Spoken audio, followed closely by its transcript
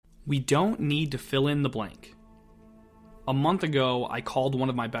We don't need to fill in the blank. A month ago, I called one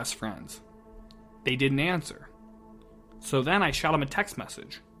of my best friends. They didn't answer. So then I shot them a text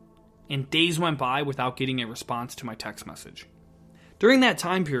message, and days went by without getting a response to my text message. During that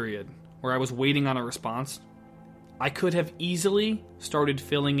time period, where I was waiting on a response, I could have easily started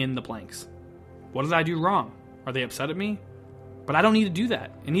filling in the blanks. What did I do wrong? Are they upset at me? But I don't need to do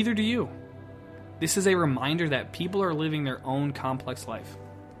that, and neither do you. This is a reminder that people are living their own complex life.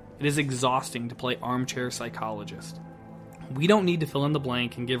 It is exhausting to play armchair psychologist. We don't need to fill in the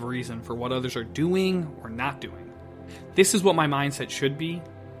blank and give reason for what others are doing or not doing. This is what my mindset should be,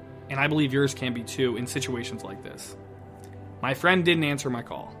 and I believe yours can be too in situations like this. My friend didn't answer my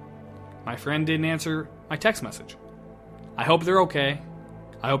call. My friend didn't answer my text message. I hope they're okay.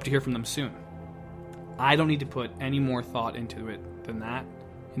 I hope to hear from them soon. I don't need to put any more thought into it than that,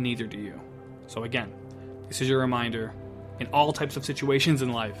 and neither do you. So again, this is your reminder, in all types of situations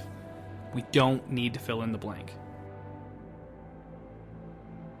in life, we don't need to fill in the blank.